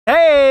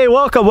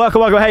welcome.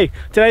 Hey,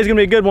 today's gonna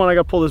be a good one. I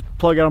gotta pull this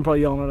plug out. I'm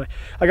probably yelling today.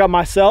 I got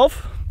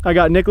myself. I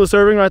got Nicholas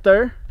Irving right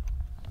there.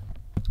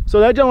 So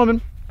that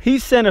gentleman, he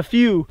sent a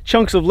few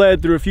chunks of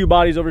lead through a few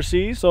bodies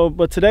overseas.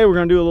 But today we're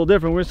gonna do a little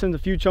different. We're gonna send a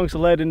few chunks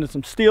of lead into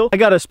some steel. I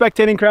got a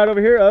spectating crowd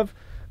over here of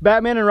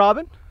Batman and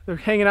Robin. They're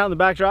hanging out in the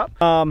backdrop.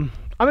 I'm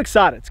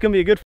excited. It's gonna be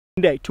a good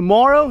day.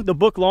 Tomorrow the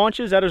book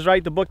launches. That is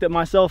right, the book that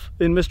myself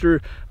and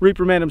Mr.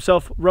 Reaper Man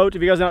himself wrote.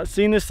 If you guys have not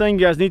seen this thing,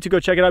 you guys need to go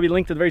check it out. It'll be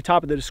linked at the very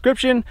top of the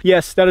description.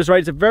 Yes, that is right.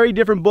 It's a very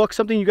different book,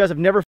 something you guys have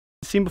never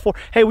seen before.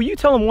 Hey, will you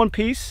tell them one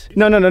piece?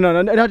 No,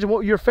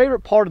 your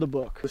favorite part of the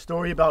book. The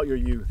story about your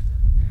youth.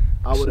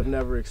 I would have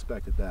never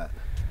expected that.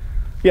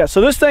 Yeah,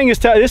 so this thing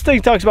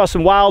talks about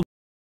some wild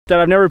that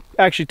I've never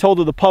actually told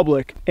to the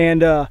public,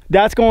 and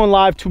that's going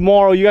live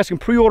tomorrow. You guys can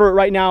pre-order it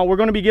right now. We're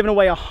going to be giving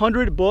away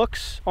 100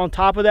 books on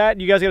top of that.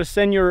 You guys got to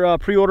send your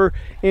pre-order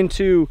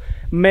into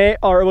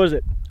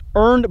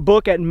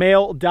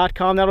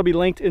earnedbook@mail.com. That'll be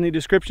linked in the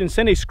description.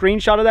 Send a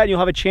screenshot of that and you'll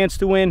have a chance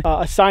to win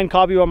a signed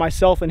copy by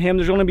myself and him.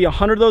 There's going to be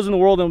 100 of those in the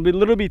world, and it'll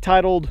literally be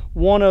titled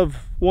 1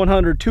 of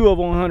 100, 2 of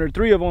 100,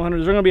 3 of 100.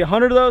 There's going to be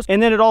 100 of those,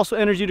 and then it also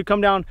enters you to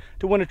come down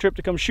to win a trip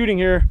to come shooting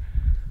here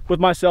with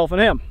myself and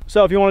him.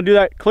 So if you want to do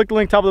that, click the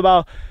link top of the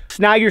bio,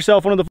 snag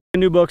yourself one of the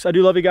new books. I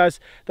do love you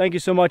guys. Thank you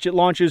so much. It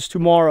launches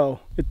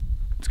tomorrow.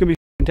 It's gonna be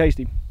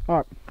tasty. All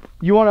right,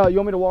 you want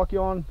me to walk you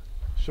on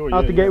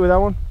out the gate with that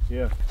one?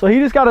 Yeah. So he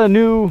just got a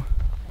new,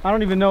 I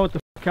don't even know what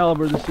the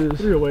caliber this is.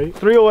 308.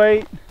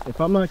 308.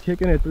 If I'm not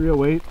kicking at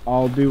 308,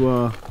 I'll do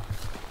a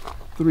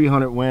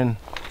 300 win.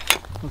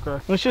 Okay.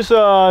 It's just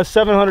a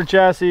 700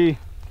 chassis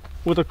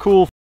with a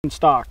cool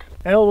stock.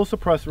 And a little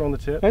suppressor on the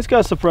tip. It's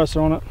got a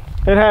suppressor on it.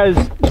 It has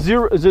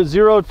zero. Is it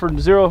zeroed for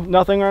zero?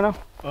 Nothing right now?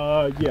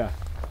 Yeah.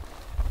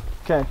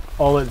 Okay.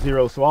 All at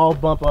zero. So I'll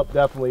bump up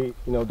definitely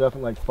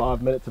like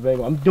 5 minutes of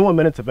angle. I'm doing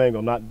minutes of angle.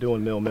 I'm not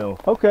doing mil.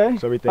 Okay.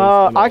 So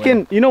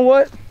everything's you know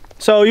what?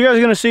 So you guys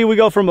are gonna see we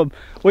have a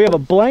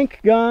blank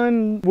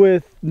gun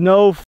with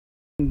no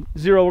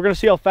zero. We're gonna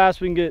see how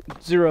fast we can get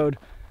zeroed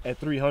at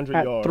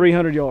 300 yards.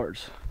 300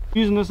 yards.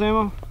 Using this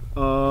ammo?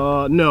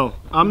 No,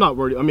 I'm not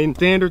worried. I mean,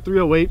 standard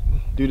 308,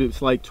 dude,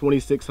 it's like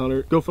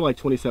 2,600. Go for like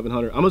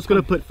 2,700. I'm just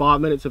gonna put 5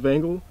 minutes of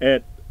angle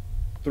at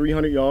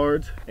 300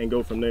 yards and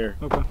go from there.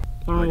 Okay.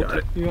 I got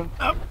it. You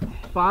got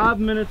 5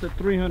 minutes at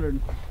 300.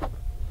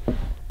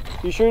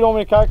 You sure you don't want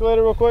me to calculate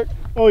it real quick?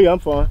 Oh yeah, I'm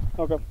fine.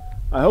 Okay.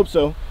 I hope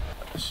so.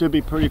 Should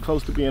be pretty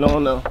close to being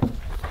on though.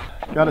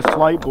 Got a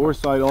slight bore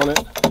sight on it.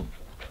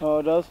 Oh,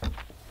 it does?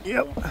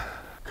 Yep.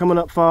 Coming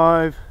up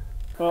 5.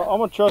 Well, I'm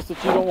gonna trust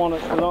that you don't want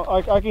it.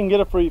 I can get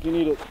it for you if you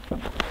need it.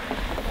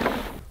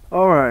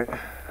 All right.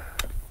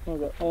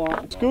 Okay, hold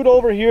on. Scoot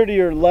over here to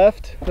your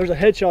left. There's a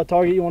headshot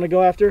target you want to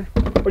go after,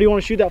 or do you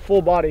want to shoot that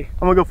full body?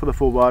 I'm gonna go for the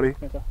full body.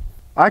 Okay.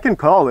 I can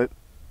call it.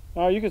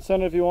 All right, you can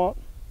send it if you want.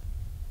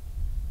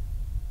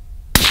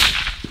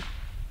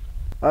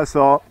 I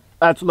saw it.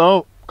 That's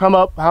low. Come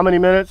up. How many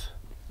minutes?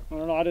 I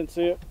don't know. I didn't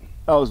see it.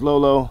 That was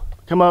low.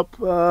 Come up.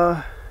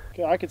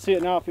 Okay, I can see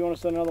it now if you want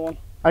to send another one.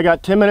 I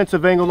got 10 minutes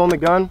of angle on the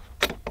gun.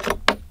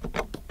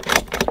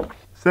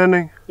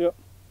 Sending. Yep.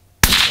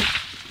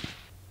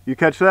 You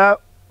catch that?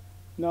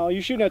 No,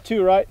 you shooting at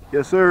 2, right?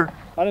 Yes, sir.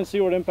 I didn't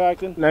see where it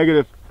impacted.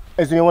 Negative.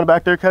 Is anyone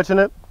back there catching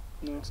it?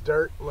 No. It's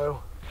dirt,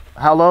 low.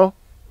 How low?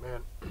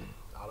 Man, I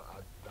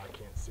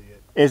can't see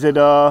it. Is it,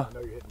 I know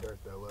you're hitting dirt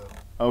though, low.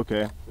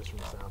 Okay. Just from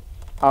the sound.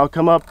 I'll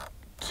come up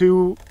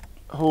 2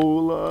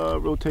 whole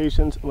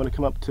rotations. I'm gonna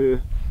come up to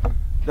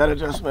that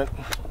adjustment.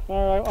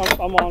 All right,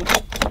 I'm on.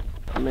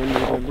 I may need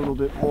a little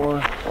bit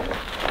more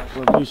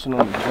rotation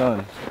on the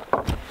gun.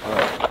 All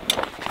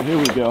right, here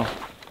we go.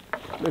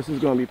 This is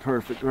gonna be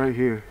perfect right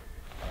here.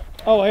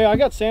 Oh, hey, I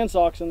got sand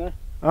socks in there.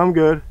 I'm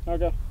good.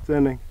 Okay.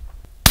 Sending.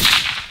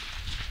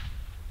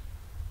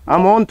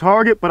 I'm on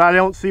target, but I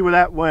don't see where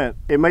that went.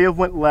 It may have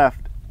went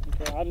left.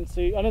 Okay, I didn't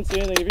see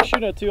anything. If you're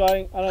shooting at 2,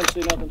 I didn't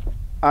see nothing.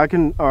 All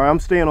right, I'm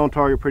staying on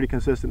target pretty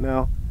consistent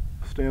now.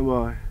 Stand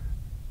by.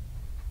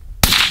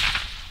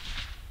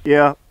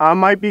 Yeah, I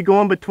might be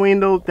going between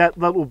that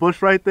little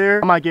bush right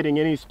there. I'm not getting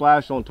any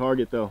splash on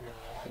target though.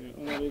 Yeah,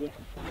 I'm not either.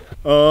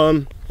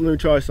 Let me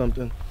try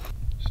something.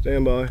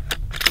 Stand by.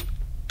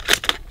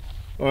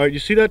 All right, you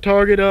see that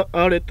target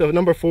out at the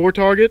number 4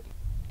 target?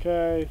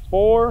 Okay,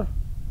 4.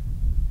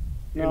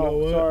 You know No,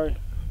 what? sorry.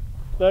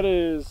 That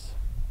is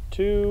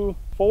 2.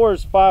 4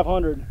 is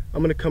 500.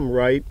 I'm gonna come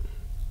right.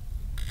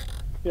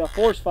 Yeah,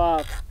 4 is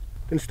 5.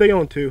 Then stay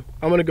on 2.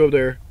 I'm gonna go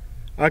there.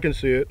 I can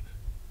see it.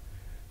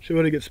 Should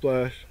really get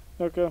splashed.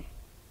 Okay.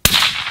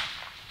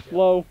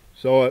 Low.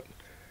 Saw it.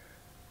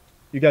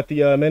 You got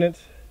the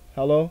minutes?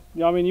 How low?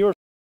 Yeah, I mean you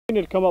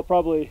need to come up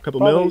probably. Couple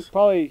mils?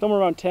 Probably somewhere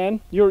around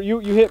 10. You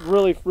hit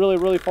really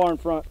far in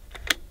front.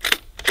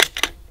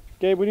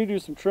 Gabe, we need to do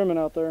some trimming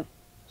out there.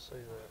 See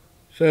that.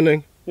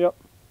 Sending. Yep.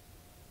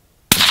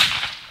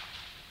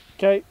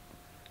 Okay.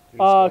 You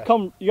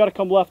gotta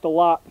come left a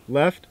lot.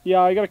 Left?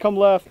 Yeah, you gotta come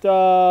left.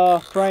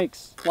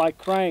 Cranks, like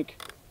crank.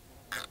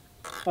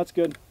 That's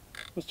good.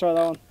 Let's try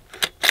that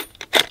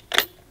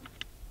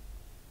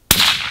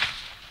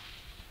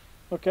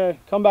one. Okay,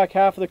 come back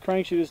half of the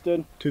cranks you just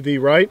did. To the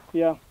right?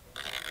 Yeah.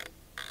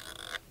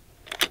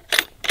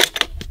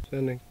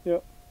 Sending.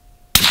 Yep.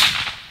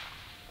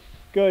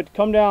 Good.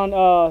 Come down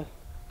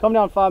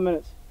 5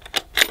 minutes.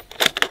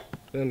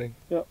 Sending.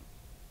 Yep.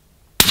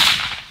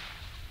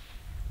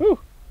 Whew.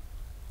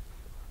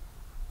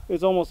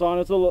 It's almost on.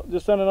 It's a little,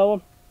 just send another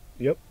one.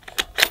 Yep.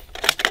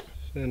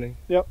 Sending.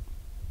 Yep.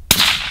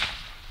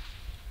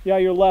 Yeah,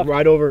 your left.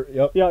 Right over.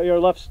 Yep. Yeah, your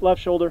left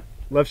shoulder.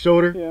 Left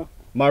shoulder? Yeah.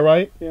 My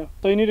right? Yeah.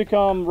 So you need to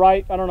come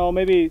right, I don't know,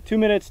 maybe 2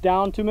 minutes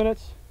down, 2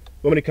 minutes.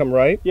 Want me to come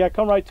right? Yeah,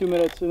 come right 2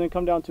 minutes and then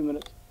come down 2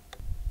 minutes.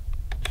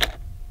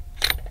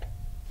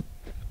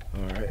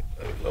 All right,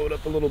 let me load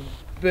up a little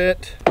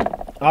bit.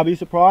 I'll be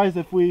surprised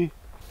if we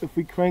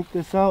crank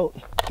this out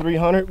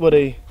 300 with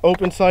a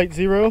open sight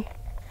 0.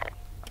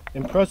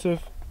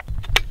 Impressive.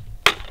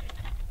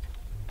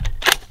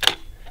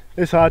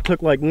 This is how I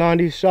took like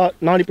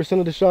 90%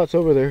 of the shots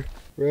over there.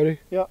 Ready?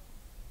 Yep.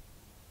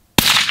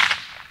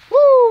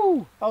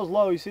 Woo! That was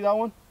low. You see that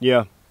one?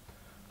 Yeah.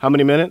 How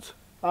many minutes?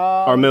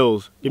 Or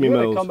mils? Give me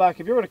mils. Come back.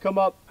 If you were to come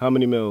up. How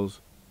many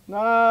mils? 2.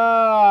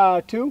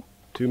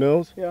 2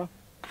 mils? Yeah.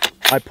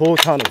 I pulled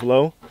kind of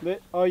low.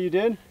 Oh, you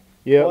did?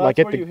 Yeah, well, like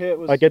at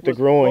the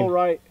groin. Oh,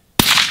 right.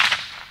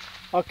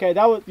 Okay,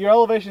 that was your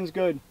elevation's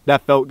good.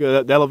 That felt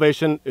good. The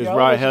elevation is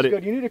right headed.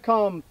 Good. You need to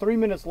come 3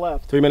 minutes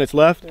left. 3 minutes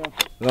left? Yeah.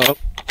 No,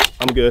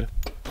 I'm good.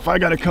 If I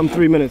gotta come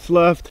 3 minutes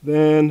left,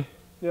 then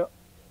yep.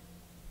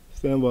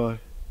 Stand by.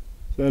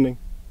 Sending.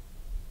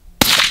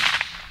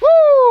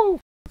 Woo!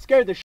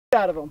 Scared the shit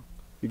out of him.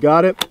 You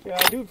got it?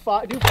 Yeah, do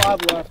 5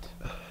 left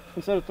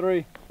instead of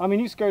 3. I mean,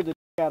 you scared the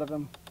shit out of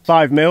him.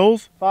 5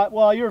 mils? 5.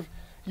 Well, you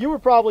were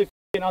probably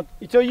out.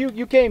 So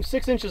you came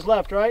 6 inches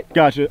left, right?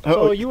 Gotcha.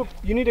 So you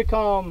need to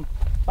come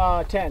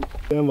 10.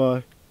 Stand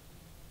by.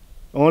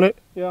 On it?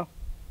 Yeah.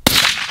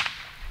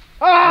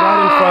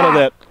 Right in front of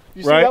that.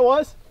 You see that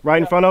was?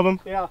 Right in front of him?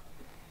 Yeah.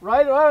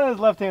 Right on his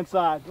left-hand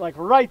side, like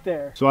right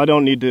there. So I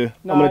don't need to.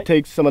 No, I'm gonna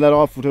take some of that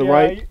off to the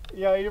right.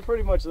 Yeah, you're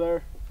pretty much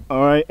there.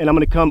 All right, and I'm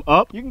gonna come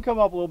up. You can come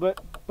up a little bit,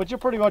 but you're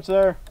pretty much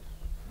there.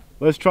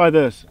 Let's try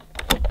this.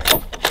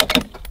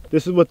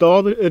 This is with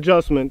all the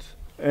adjustments,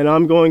 and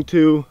I'm going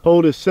to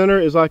hold as center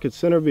as I could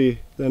center be.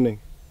 Sending.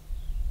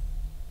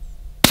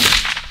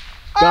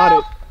 Got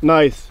it.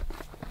 Nice.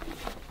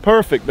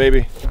 Perfect,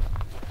 baby.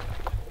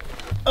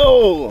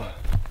 Oh,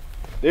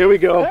 there we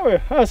go.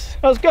 That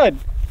was good.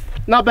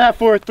 Not bad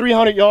for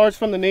 300 yards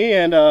from the knee,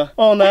 and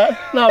on that,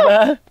 not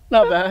bad,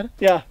 not bad.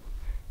 Yeah,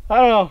 I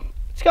don't know.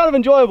 It's kind of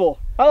enjoyable.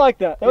 I like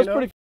that. That was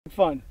pretty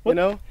fun. You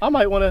know, I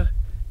might want to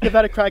give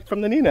that a crack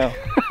from the knee now.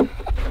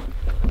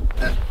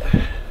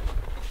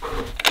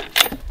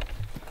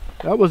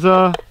 That was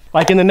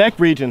like in the neck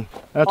region.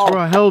 That's where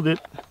I held it.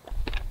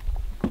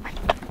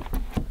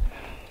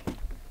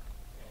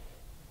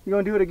 You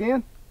gonna do it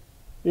again?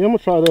 Yeah, I'm gonna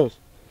try this.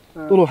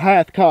 Little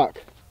half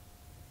cock.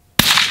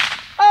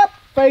 Up,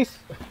 face.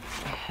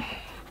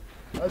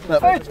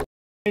 It's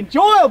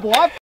enjoyable.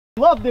 I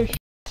love this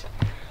shit.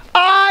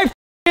 I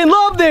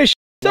love this shit.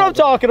 That's what I'm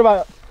talking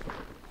about.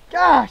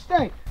 Gosh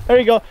dang. There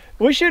you go.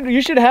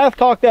 You should half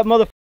cock that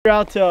motherfucker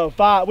out to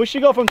 5. We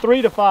should go from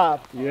 3 to 5.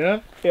 Yeah?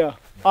 Yeah.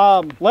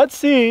 Let's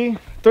see.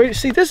 3.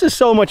 See, this is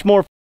so much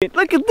more.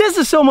 Look at this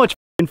is so much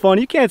fun.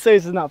 You can't say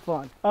this is not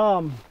fun.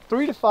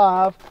 3 to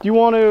 5. Do you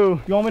want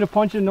me to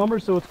punch in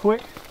numbers so it's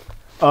quick?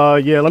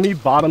 Yeah, let me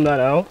bottom that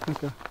out.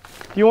 Okay.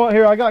 Do you want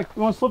you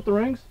want to slip the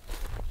rings?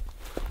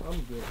 I'm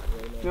good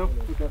right now. No?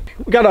 Okay.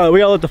 We gotta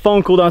let the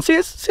phone cool down. See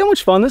how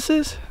much fun this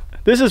is?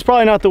 This is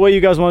probably not the way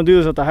you guys want to do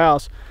this at the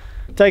house.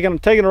 Taking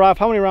a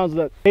rifle. How many rounds is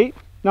that? 8?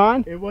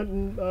 9? It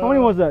wasn't. How many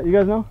was that? You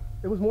guys know?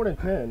 It was more than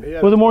 10.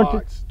 Was it more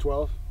than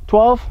 12?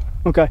 12?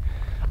 Okay.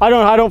 I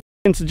don't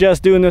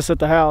suggest doing this at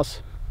the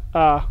house.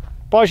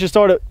 Probably should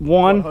start at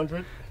 1.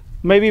 100.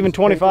 Maybe even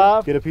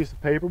 25. Get a piece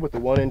of paper with the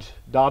 1-inch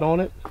dot on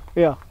it.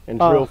 Yeah. And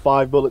drill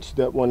 5 bullets to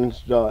that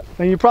 1-inch dot.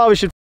 And you probably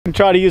should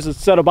try to use a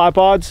set of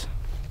bipods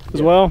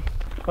as well.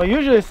 Well,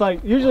 usually it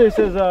says,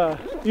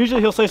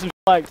 usually he'll say some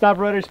like sniper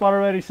ready, spotter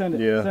ready, send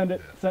it. Yeah. Send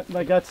it.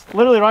 Like that's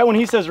literally right when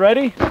he says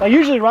ready. Like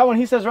usually right when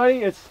he says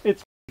ready, it's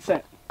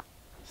sent.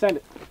 Send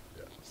it.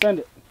 Send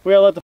it. We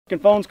gotta let the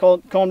fucking phones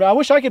calm down. I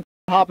wish I could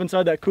hop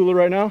inside that cooler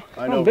right now.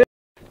 I know.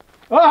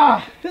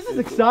 This is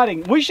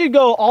exciting. We should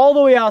go all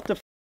the way out to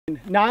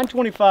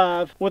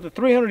 925 with a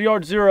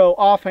 300-yard 0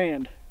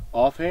 offhand.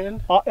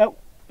 Offhand?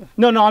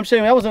 No, I'm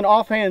saying that was an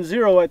offhand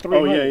 0 at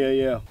 300. Oh,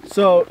 yeah.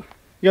 So,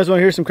 you guys want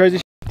to hear some crazy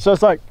shit? So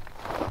it's like,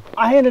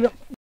 I handed him,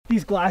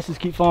 these glasses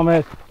keep falling my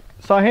head.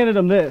 So I handed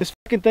him this. This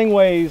fucking thing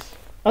weighs,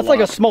 that's like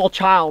a small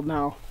child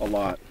now. A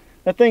lot.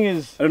 That thing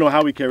is. I don't know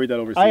how we carried that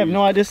overseas. I have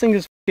no idea. This thing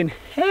is fucking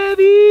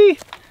heavy.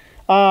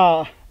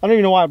 I don't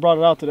even know why I brought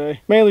it out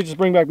today. Mainly just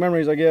bring back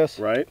memories, I guess.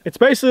 Right. It's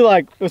basically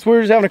like, we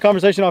were just having a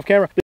conversation off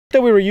camera.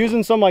 The that we were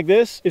using, something like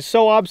this, is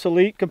so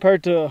obsolete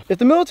compared to, if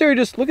the military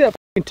just, look at that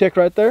fucking tick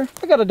right there.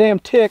 I got a damn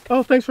tick.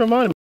 Oh, thanks for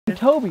reminding me.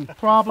 Toby.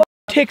 Problem.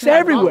 ticks I thought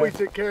everywhere. we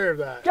took care of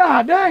that.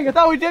 God dang, I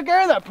thought we took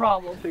care of that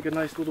problem. Take a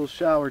nice little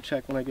shower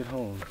check when I get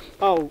home.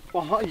 Oh,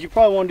 well, you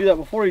probably want to do that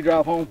before you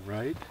drive home.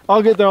 Right?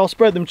 I'll get there, I'll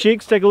spread them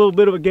cheeks, take a little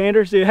bit of a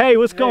gander, see, hey,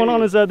 what's going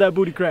on inside that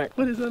booty crack?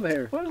 What is in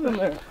there? What is in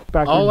there?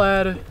 I'll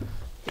add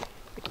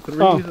 3,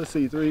 let's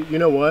see, 3. You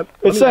know what?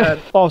 It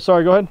said, oh,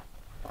 sorry, go ahead.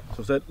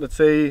 So let's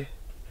say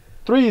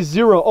 3 is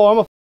 0. Oh, I'm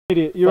a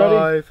idiot. You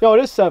ready? No,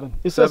 it is 7.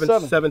 It says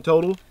 7. 7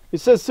 total? It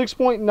says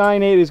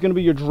 6.98 is going to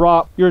be your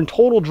drop, your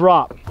total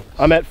drop.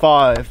 I'm at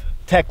 5,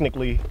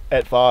 technically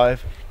at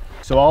 5.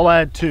 So I'll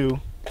add 2.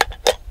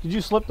 Did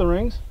you slip the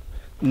rings?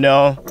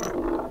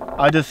 No,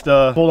 I just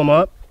pulled them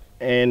up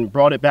and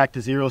brought it back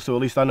to 0. So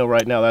at least I know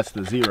right now that's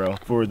the 0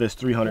 for this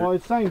 300. Well,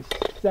 it's saying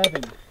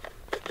 7,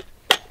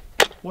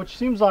 which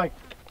seems like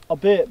a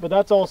bit, but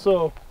that's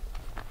also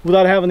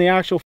without having the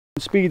actual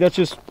speed. That's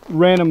just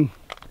random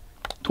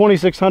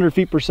 2,600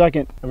 feet per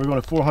second. And we're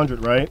going to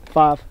 400, right?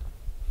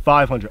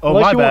 500. Oh,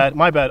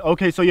 my bad.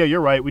 Okay, so yeah,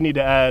 you're right. We need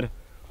to add.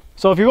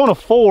 So if you're going to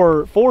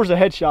 4 is a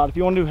headshot. If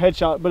you want to do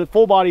headshot, but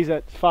full body's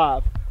at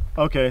 5.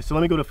 Okay, so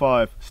let me go to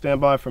 5. Stand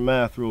by for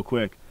math real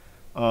quick.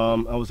 I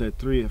was at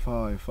 3 at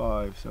 5,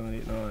 7,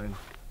 8,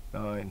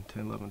 9,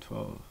 10, 11,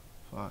 12,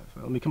 5.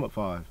 Let me come up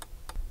 5.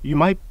 You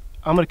might.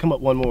 I'm gonna come up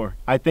 1 more.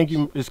 I think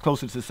it's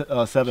closer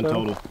to 7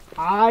 total.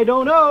 I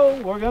don't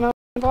know. We're gonna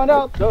find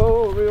out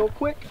though real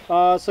quick.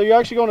 So you're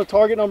actually going to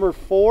target number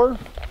 4.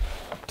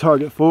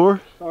 Target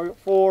 4. Target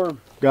 4.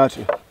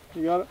 Gotcha.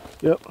 You got it?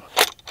 Yep.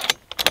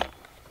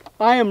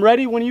 I am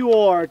ready when you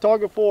are.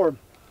 Target 4.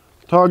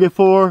 Target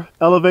 4.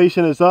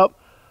 Elevation is up.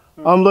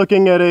 I'm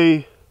looking at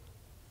a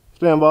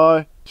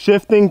standby.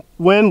 Shifting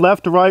wind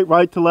left to right,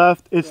 right to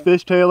left. It's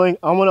fishtailing.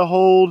 I want to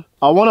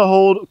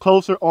hold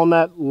closer on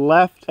that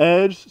left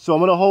edge. So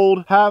I'm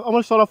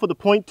gonna start off with a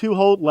 0.2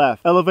 hold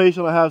left.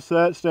 Elevation I have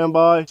set.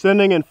 Standby.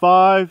 Sending in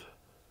 5,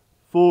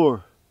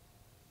 4.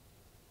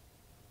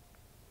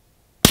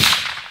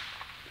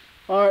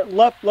 All right,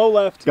 left, low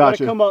left.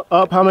 Gotcha. Come up.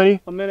 Up how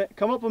many? A minute.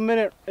 Come up a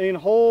minute and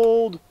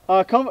hold.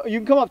 You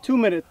can come up 2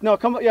 minutes. No,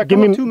 come up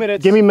 2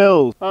 minutes. Give me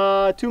mils.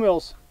 2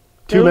 mils.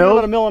 2 mils?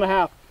 About 1.5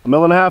 mils.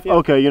 1.5 mils? Yeah.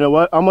 Okay, you know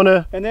what? I'm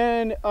gonna. And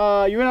then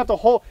you're gonna have to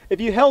hold.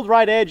 If you held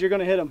right edge, you're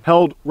gonna hit him.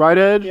 Held right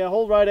edge? Yeah,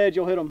 hold right edge,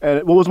 you'll hit him.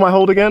 And what was my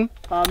hold again?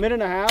 1.5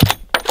 minutes.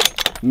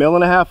 1.5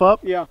 mils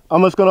up? Yeah.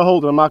 I'm just gonna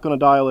hold it. I'm not gonna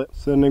dial it.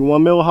 Sending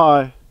 1 mil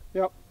high.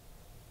 Yep.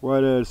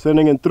 Right edge.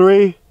 Sending in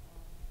 3.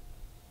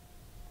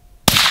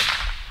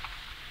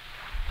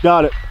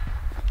 Got it.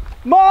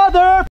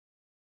 Mother!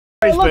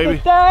 Nice, Look baby.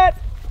 at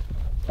that!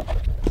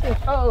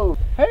 Oh,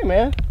 hey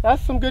man,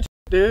 that's some good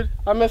shit, dude.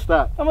 I missed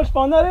that. How much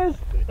fun that is?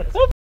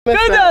 How Missed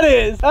good that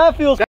is! That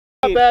feels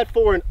not bad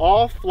for an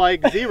off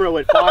like 0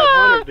 at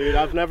 500, dude.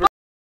 I've never.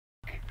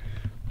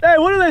 Hey,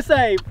 what do they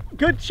say?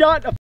 Good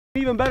shot, a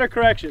even better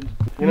correction.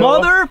 You know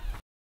Mother,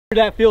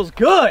 that feels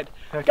good.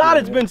 Heck God, yeah,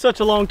 it's man. been such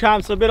a long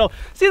time. So,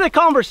 see the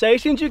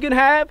conversations you can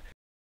have?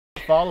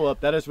 Follow up.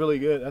 That is really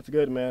good. That's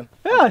good, man.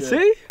 Yeah, That's good.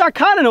 see? I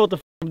kind of know what the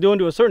I'm doing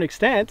to a certain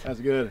extent. That's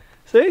good.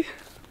 See?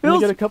 Let me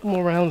get a couple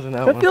more rounds in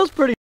that one. That feels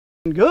pretty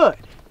good.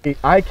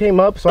 I came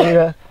up, so I'm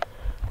gonna.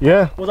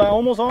 Yeah. Was I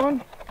almost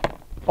on?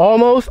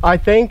 Almost. I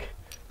think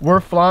we're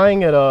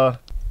flying at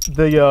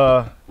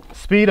the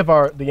speed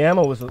of the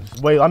ammo was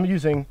way. I'm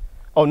using.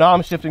 Oh, now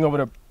I'm shifting over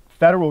to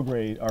federal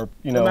grade, or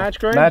match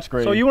grade. Match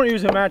grade. So you weren't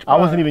using match. I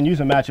wasn't even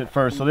using match at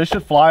first, so this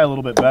should fly a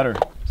little bit better.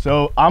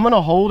 So I'm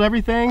gonna hold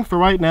everything for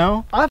right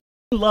now. I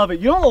love it.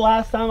 You know, the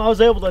last time I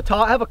was able to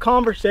have a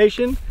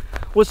conversation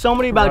with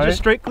somebody about just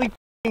strictly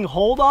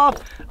hold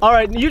off. All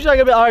right, usually I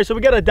gotta be all right. So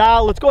we got to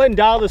dial. Let's go ahead and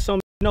dial this.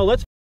 No,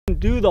 let's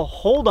do the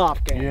hold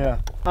off game.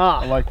 Yeah.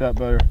 I like that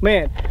better.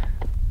 Man,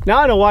 now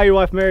I know why your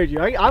wife married you.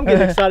 I'm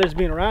getting excited just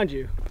being around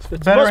you. It's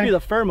supposed to be the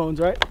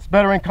pheromones, right? It's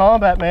better in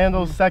combat, man.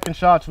 Those second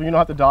shots when you don't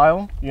have to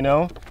dial. You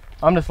know,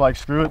 I'm just like,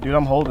 screw it, dude.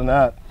 I'm holding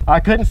that. I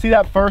couldn't see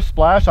that first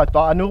splash.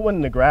 I knew it went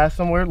in the grass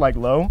somewhere, like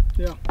low.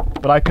 Yeah.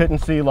 But I couldn't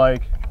see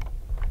like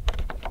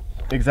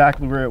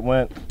exactly where it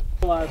went.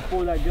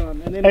 For that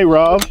gun. And then hey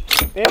Rob,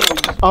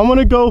 I'm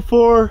gonna go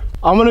for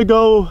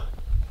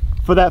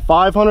that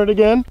 500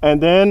 again, and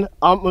then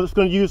I'm just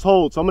gonna use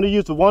hold. So I'm gonna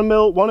use the 1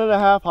 mil,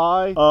 1.5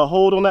 high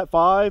hold on that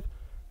 5,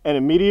 and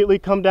immediately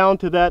come down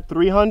to that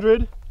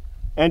 300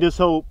 and just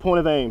hold point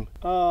of aim.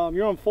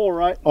 You're on 4,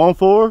 right? On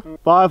 4,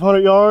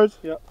 500 yards.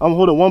 Yep. I'm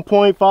holding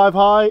 1.5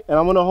 high, and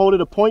I'm gonna hold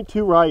it a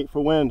 0.2 right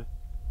for wind.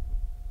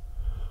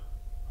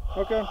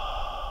 Okay.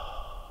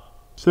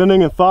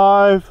 Sending in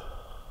 5.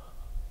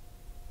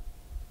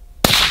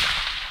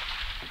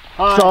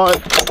 High. Saw it.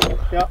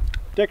 Yep.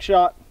 Dick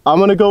shot. I'm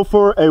gonna go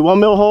for a 1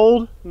 mil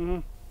hold.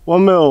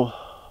 1 mil.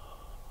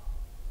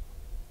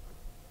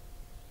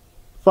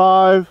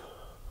 5.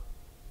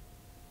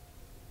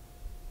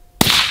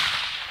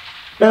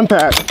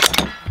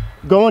 Impact.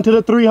 Going to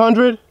the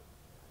 300.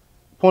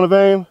 Point of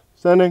aim.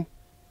 Sending.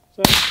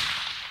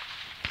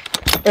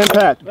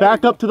 Impact.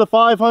 Back up to the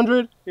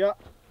 500. Yeah.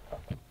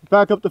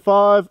 Back up to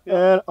 5,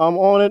 and I'm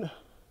on it.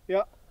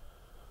 Yeah.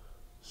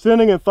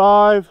 Sending in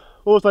 5.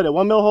 What was that? A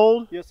 1 mil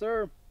hold? Yes,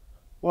 sir.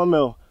 1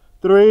 mil.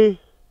 3.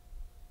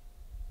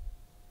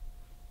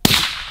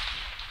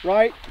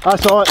 Right. I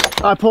saw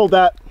it. I pulled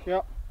that.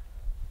 Yep.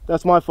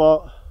 That's my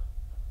fault.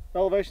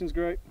 Elevation's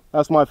great.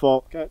 That's my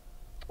fault. Okay.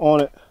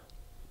 On it.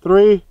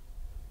 3.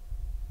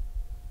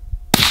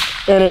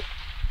 In it.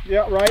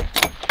 Yeah, right.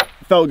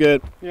 Felt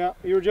good. Yeah,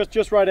 you were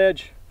just right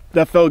edge.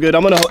 That felt good.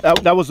 I'm gonna.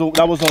 That was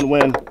on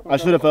wind. Okay. I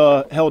should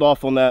have held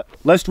off on that.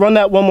 Let's run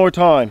that one more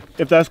time,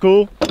 if that's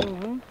cool.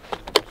 Mm-hmm.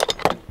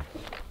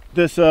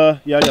 This yeah,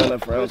 I got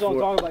enough rounds That's what I'm for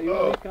talking about. You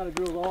know, these kind of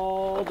drills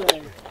all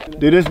day.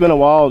 Dude, it's been a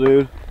while,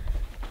 dude.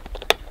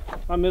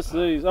 I miss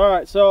these. All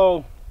right,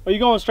 so are you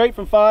going straight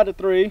from 5 to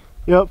 3?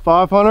 Yep,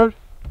 500.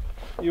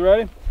 You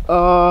ready?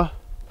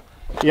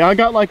 Yeah, I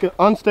got like an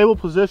unstable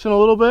position a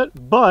little bit,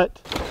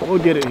 but we'll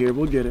get it here.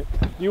 We'll get it.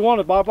 You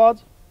want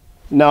bipods?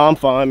 No, I'm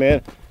fine,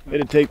 man.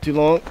 It'd take too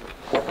long.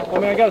 I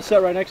mean, I got a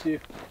set right next to you.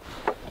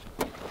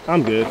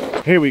 I'm good.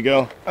 Here we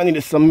go. I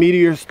need some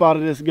meteor spot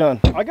of this gun.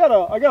 I got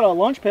a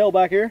lunch pail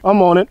back here.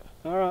 I'm on it.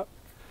 All right.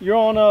 You're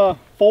on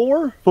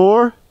 4?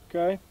 4.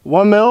 Okay.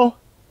 1 mil.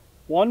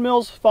 1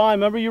 mil's fine.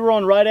 Remember, you were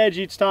on right edge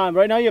each time.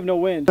 Right now you have no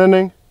wind.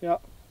 Ending.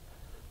 Yep.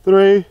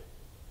 3.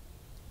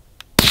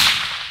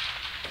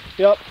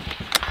 Yep.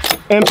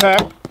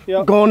 Impact.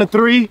 Yep. Going to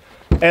 3,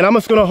 and I'm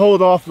just gonna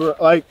hold off for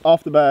like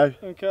off the bag.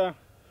 Okay.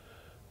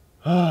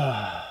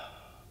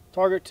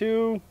 Target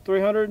 2,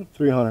 300.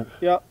 300.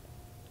 Yep.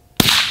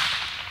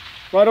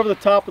 Right over the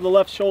top of the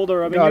left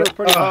shoulder. I mean, you were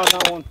pretty high on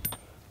that one.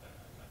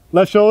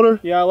 Left shoulder.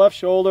 Yeah, left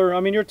shoulder. I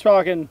mean, you're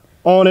talking.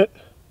 On it.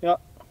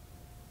 Yep.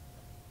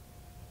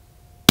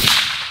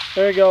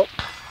 There you go.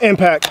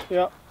 Impact.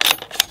 Yep.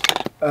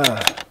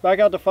 Back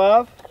out to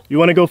 5. You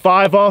want to go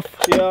 5 off?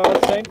 Yeah,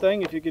 same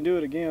thing if you can do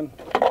it again.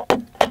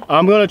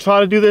 I'm gonna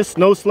try to do this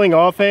no sling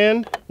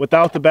offhand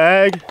without the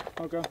bag.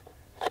 Okay.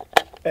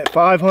 At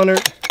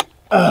 500.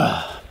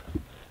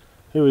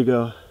 Here we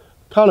go.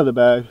 Kind of the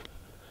bag.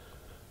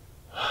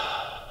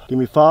 Give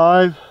me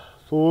 5,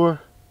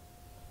 4.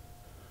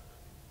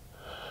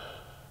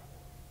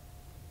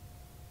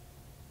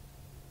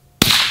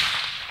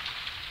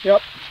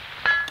 Yep.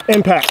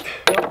 Impact.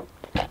 Yep.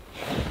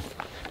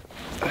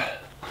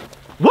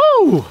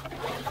 Woo!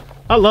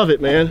 I love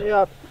it, man.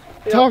 Yeah.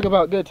 Talk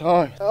about good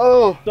time.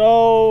 Oh,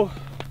 So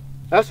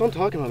that's what I'm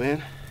talking about,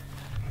 man.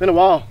 Been a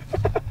while.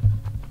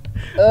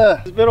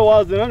 it's been a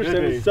while since I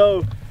understand Good. it.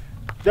 So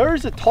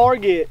there's a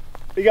target.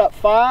 You got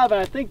 5,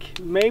 and I think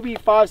maybe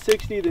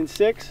 560, then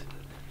 6.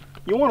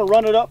 You want to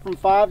run it up from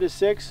 5 to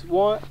 6,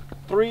 1,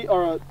 3,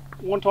 or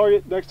 1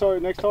 target, next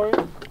target, next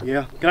target.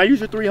 Yeah. Can I use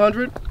your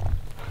 300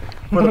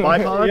 for the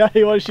bipod? Yeah,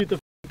 you want to shoot the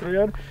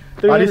 300?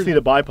 I just need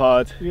a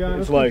bipod. Yeah,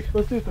 It's like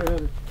let's do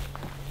 300.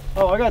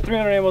 Oh, I got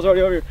 300 ammos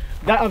already over here.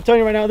 I'm telling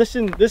you right now, this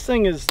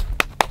thing is.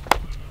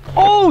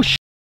 Oh,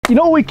 you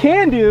know what we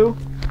can do?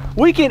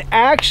 We can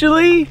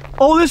actually.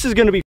 Oh, this is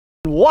gonna be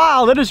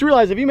wild. I just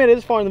realized if you made it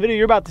this far in the video,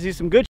 you're about to see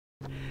some good.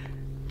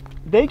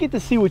 They get to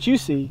see what you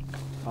see.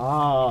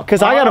 ah.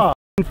 Cause I got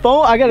a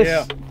phone. I got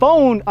a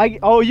phone.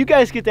 Oh, you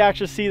guys get to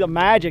actually see the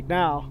magic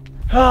now.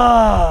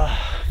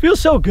 Ah, feels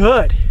so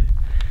good.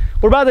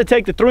 We're about to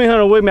take the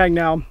 300 Wig Mag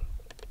now.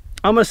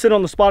 I'm gonna sit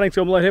on the spotting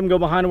scope and let him go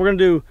behind. And we're gonna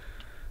do.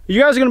 You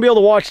guys are gonna be able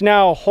to watch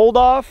now. Hold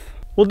off.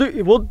 We'll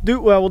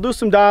do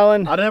some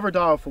dialing. I never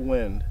dial for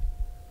wind,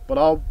 but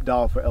I'll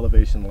dial for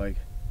elevation. Like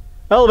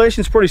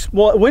Elevation's pretty.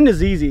 Well, wind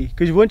is easy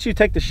because once you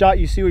take the shot,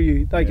 you see where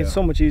you like. Yeah. It's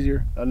so much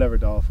easier. I never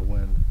dial for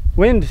wind.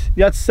 Wind.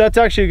 That's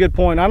actually a good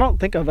point. I don't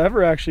think I've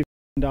ever actually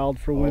dialed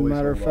for wind. Always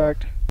Matter of hold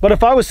fact. But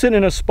if I was sitting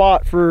in a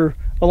spot for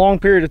a long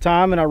period of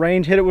time and I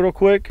range hit it real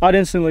quick, I'd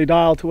instantly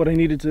dial to what I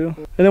needed to.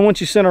 And then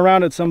once you send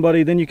around at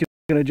somebody, then you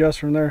can adjust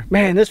from there.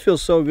 Man, this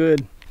feels so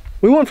good.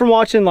 We went from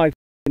watching like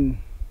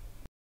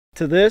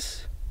to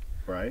this.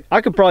 Right.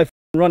 I could probably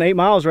run 8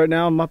 miles right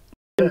now.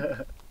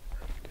 Dude,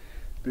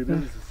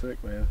 this is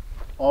sick, man.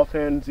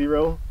 Offhand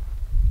 0.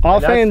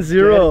 Offhand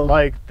 0.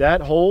 Like that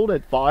hold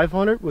at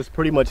 500 was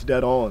pretty much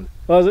dead on.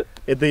 Was it?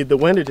 The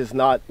wind is just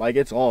not like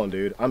it's on,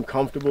 dude. I'm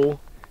comfortable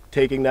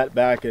taking that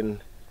back,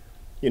 and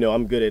you know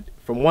I'm good at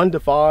from 1 to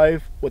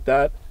 5 with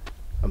that.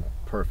 I'm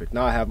perfect.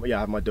 Now I have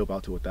my dope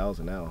out to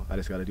 1,000 now. I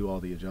just got to do all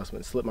the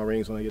adjustments, slip my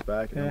rings when I get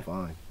back, and I'm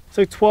fine. It's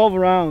like 12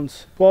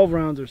 rounds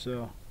or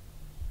so.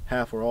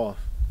 Half or off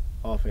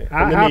offhand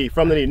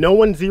from the knee. No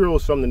one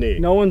zeros from the knee.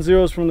 No one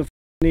zeros from the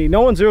knee.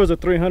 No one zeros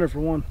at 300 for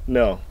one.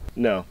 No.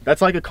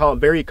 That's like a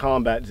very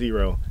combat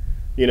 0.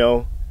 You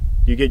know,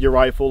 you get your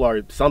rifle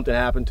or something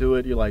happened to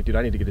it. You're like, dude,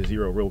 I need to get a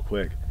 0 real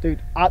quick.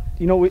 Dude,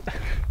 you know,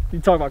 you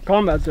talk about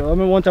combat zero. I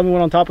remember one time we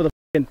went on top of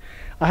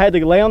I had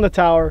to lay on the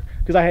tower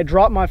because I had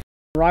dropped my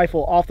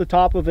rifle off the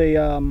top of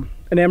an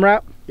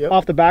MRAP. Yep.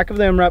 Off the back of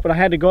the MRAP, but I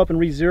had to go up and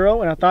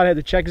re-zero, and I thought I had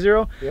to check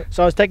 0. Yep.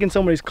 So I was taking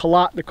somebody's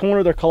the corner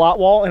of their calotte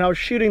wall, and I was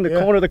shooting the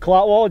corner of the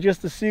calotte wall just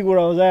to see where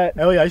I was at.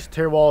 Hell yeah, I used to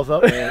tear walls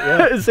up, man.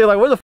 Yeah. And say like,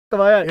 where the f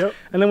am I at? Yep.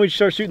 And then we'd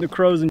start shooting the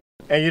crows.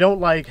 And you don't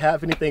like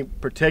have anything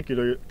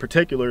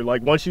particular.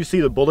 Like once you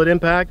see the bullet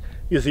impact,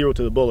 you 0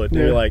 to the bullet.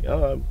 And you're like,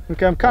 oh.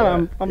 Okay, I'm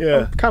kind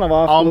of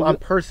off. I'm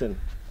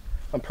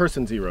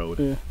person 0'd.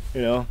 Yeah.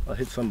 You know, I'll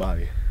hit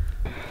somebody.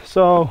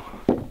 So,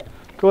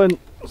 go ahead and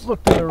let's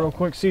look through there real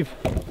quick. See if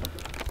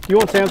You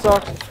want sand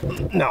socks?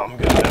 No, I'm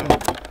good now.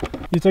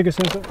 You take a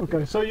sand sock?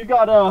 Okay, so you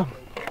got,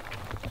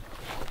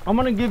 I'm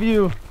gonna give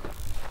you,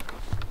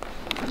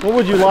 what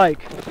would you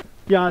like?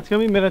 Yeah, it's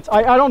gonna be minutes.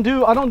 I don't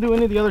do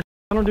any of the other,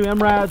 I don't do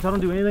MRADs, I don't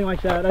do anything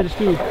like that. I just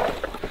do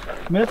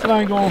minutes of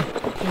angle.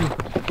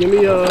 Give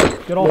me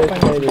Get all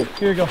fancy.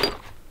 Here you go.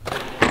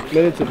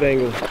 minutes of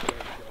angle.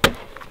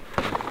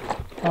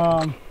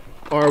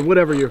 Or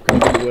whatever you're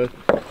comfortable with.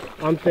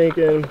 I'm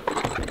thinking,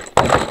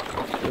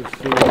 let's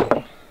see.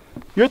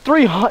 Your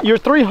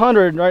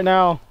 300 right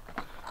now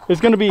is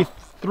gonna be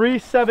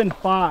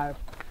 375.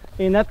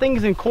 And that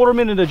thing's in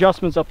quarter-minute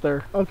adjustments up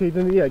there. Okay,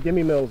 then yeah, give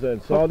me mils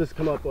then. So I'll just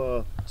come up,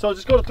 so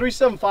just go to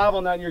 375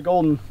 on that and you're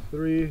golden.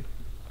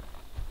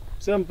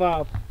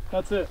 375.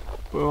 That's it.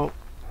 Well,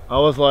 I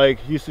was like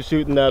used to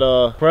shooting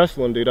that press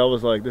one, dude. I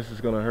was like, this is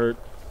gonna hurt.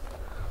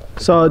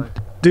 So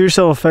do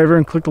yourself a favor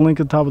and click the link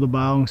at the top of the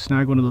bio and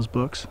snag one of those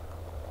books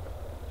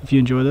if you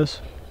enjoy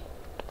this.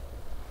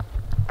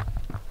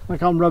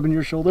 Like I'm rubbing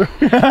your shoulder.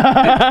 All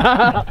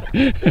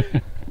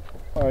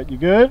right, you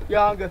good?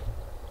 Yeah, I'm good.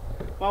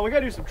 Wow, we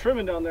gotta do some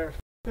trimming down there.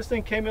 This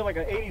thing came in like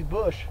an 80s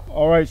bush.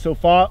 All right, so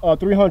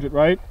 300,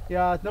 right?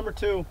 Yeah, number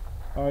 2.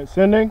 All right,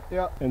 sending.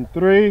 Yeah. And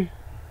 3,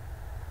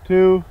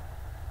 2.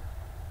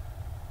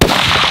 Woo!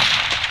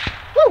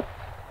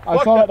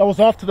 I saw that was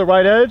off to the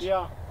right edge.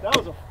 Yeah,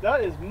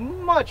 that is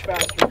much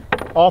faster.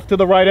 Off to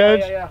the right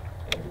edge. Yeah.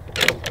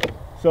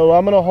 So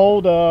I'm gonna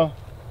hold.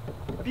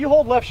 If you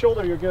hold left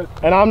shoulder, you're good.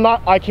 And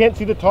I can't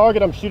see the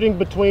target. I'm shooting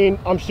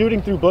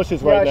through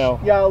bushes right now.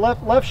 Yeah,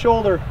 left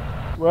shoulder.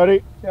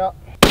 Ready? Yeah.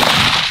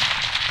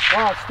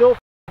 Wow, it's still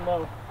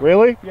low.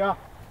 Really? Yeah.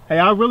 Hey,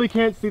 I really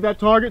can't see that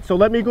target, so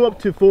let me go up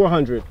to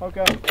 400.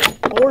 Okay.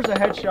 4's a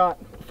headshot.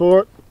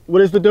 4.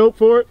 What is the dope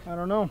for it? I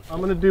don't know.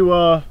 I'm gonna do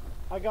I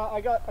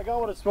got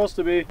what it's supposed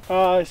to be.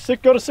 Go to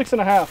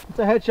 6.5. It's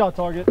a headshot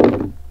target.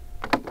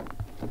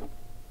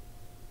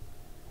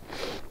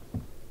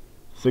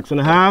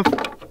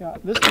 6.5. Yeah.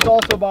 This is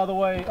also, by the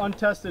way,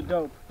 untested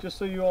dope. Just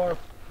so you are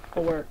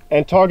aware.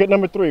 And target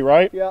number 3,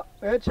 right? Yeah.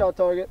 A headshot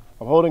target.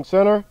 I'm holding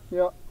center.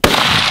 Yeah.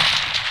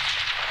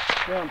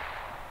 Yeah.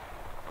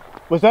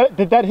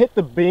 Did that hit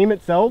the beam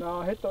itself?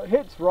 No,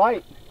 hits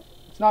right.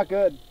 It's not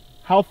good.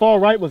 How far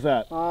right was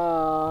that?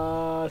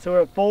 So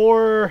we're at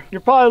 4.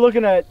 You're probably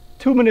looking at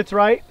 2 minutes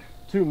right.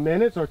 2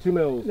 minutes or 2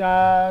 mils?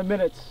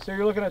 Minutes. So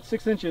you're looking at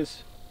 6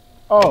 inches.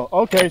 Oh,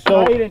 okay.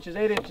 So 8 inches.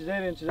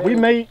 We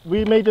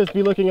may just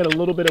be looking at a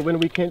little bit of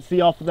wind we can't see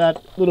off of that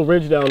little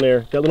ridge down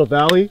there, that little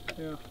valley.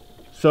 Yeah.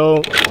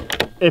 So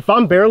if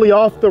I'm barely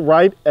off the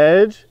right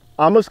edge,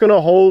 I'm just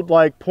gonna hold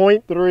like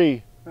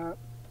 0.3.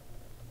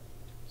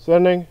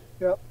 Sending.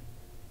 Yep.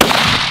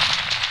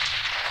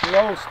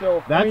 Low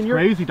still. That's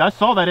crazy. I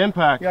saw that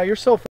impact. Yeah, you're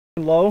so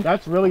f***ing low.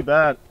 That's really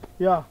bad.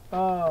 Yeah.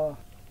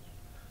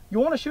 You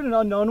want to shoot an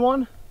unknown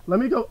one? Let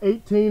me go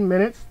 18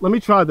 minutes. Let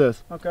me try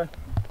this. Okay.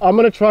 I'm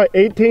gonna try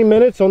 18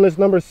 minutes on this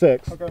number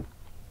 6. Okay.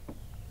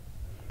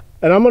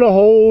 And I'm gonna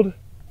hold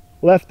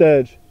left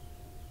edge.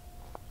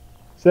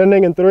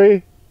 Sending in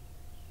 3,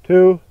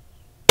 2.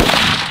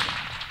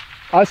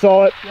 I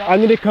saw it. Yeah. I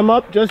need to come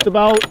up just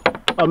about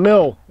a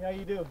mil. Yeah,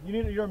 you do.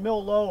 You're a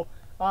mil low.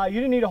 You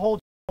didn't need to hold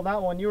on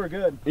that one. You were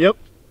good. Yep.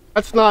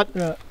 That's not.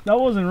 Yeah, that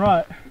wasn't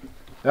right.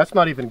 That's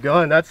not even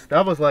gun.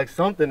 That was like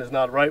something is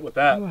not right with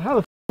that. How the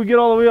f we get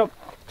all the way up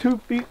 2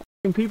 feet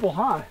people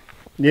high?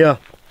 Yeah.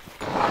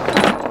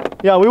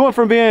 Yeah, we went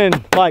from being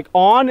like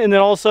on and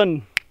then all of a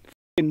sudden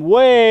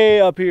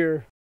way up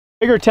here.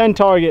 Bigger 10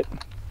 target.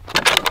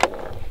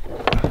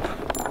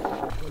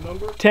 What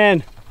number?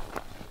 10.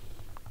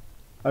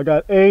 I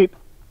got 8.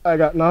 I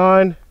got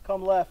 9.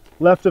 Come left.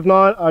 Left of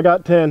 9. I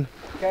got 10.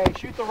 Okay,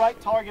 shoot the right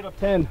target of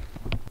 10.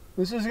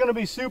 This is gonna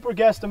be super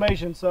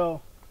guesstimation,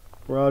 so.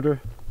 Roger.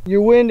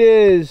 Your wind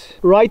is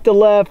right to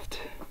left,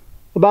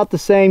 about the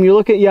same. You're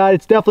looking, yeah,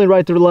 it's definitely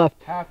right to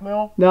left. Half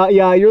mil? No,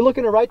 yeah, you're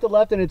looking at right to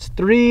left and it's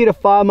 3 to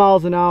 5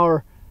 miles an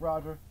hour.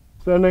 Roger.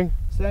 Sending.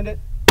 Send it.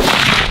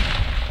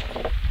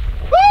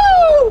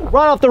 Woo!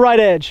 Right off the right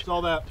edge.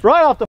 Saw that.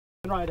 Right off the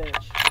right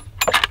edge.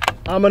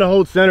 I'm gonna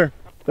hold center.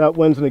 That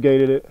wind's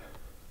negated it.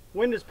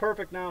 Wind is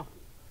perfect now.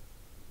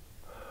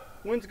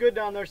 Wind's good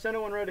down there. Center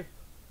one ready.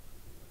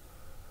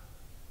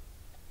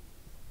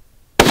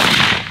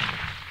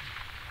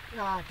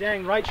 Ah,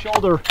 dang, right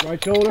shoulder.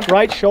 Right shoulder?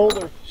 Right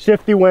shoulder.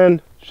 Shifty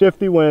wind.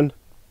 Shifty wind.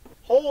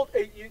 Hold,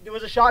 it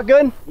was a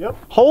shotgun? Yep.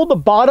 Hold the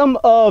bottom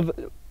of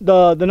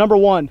the number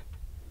 1.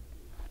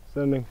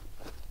 Sending.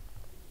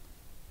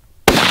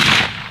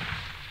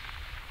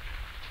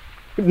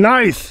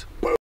 Nice.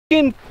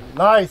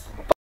 Nice.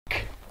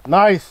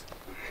 Nice.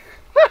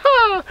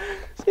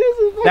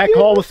 That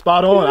call was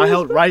spot on. I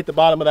held right at the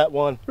bottom of that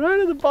one. Right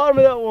at the bottom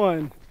of that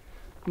one.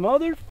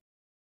 Mother.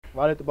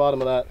 Right at the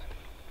bottom of that.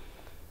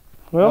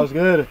 Well, that was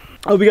good.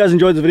 I hope you guys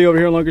enjoyed the video over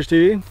here on Lunkers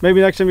TV. Maybe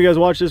next time you guys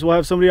watch this, we'll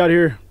have somebody out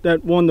here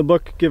that won the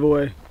book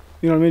giveaway.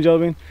 You know what I mean, Jelly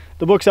Bean?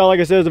 The book's out,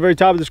 like I said, at the very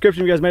top of the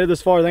description. If you guys made it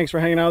this far, thanks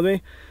for hanging out with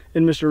me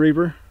and Mr.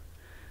 Reaper.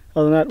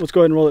 Other than that, let's go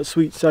ahead and roll that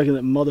sweet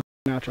succulent mother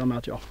outro. I'm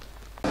out, y'all.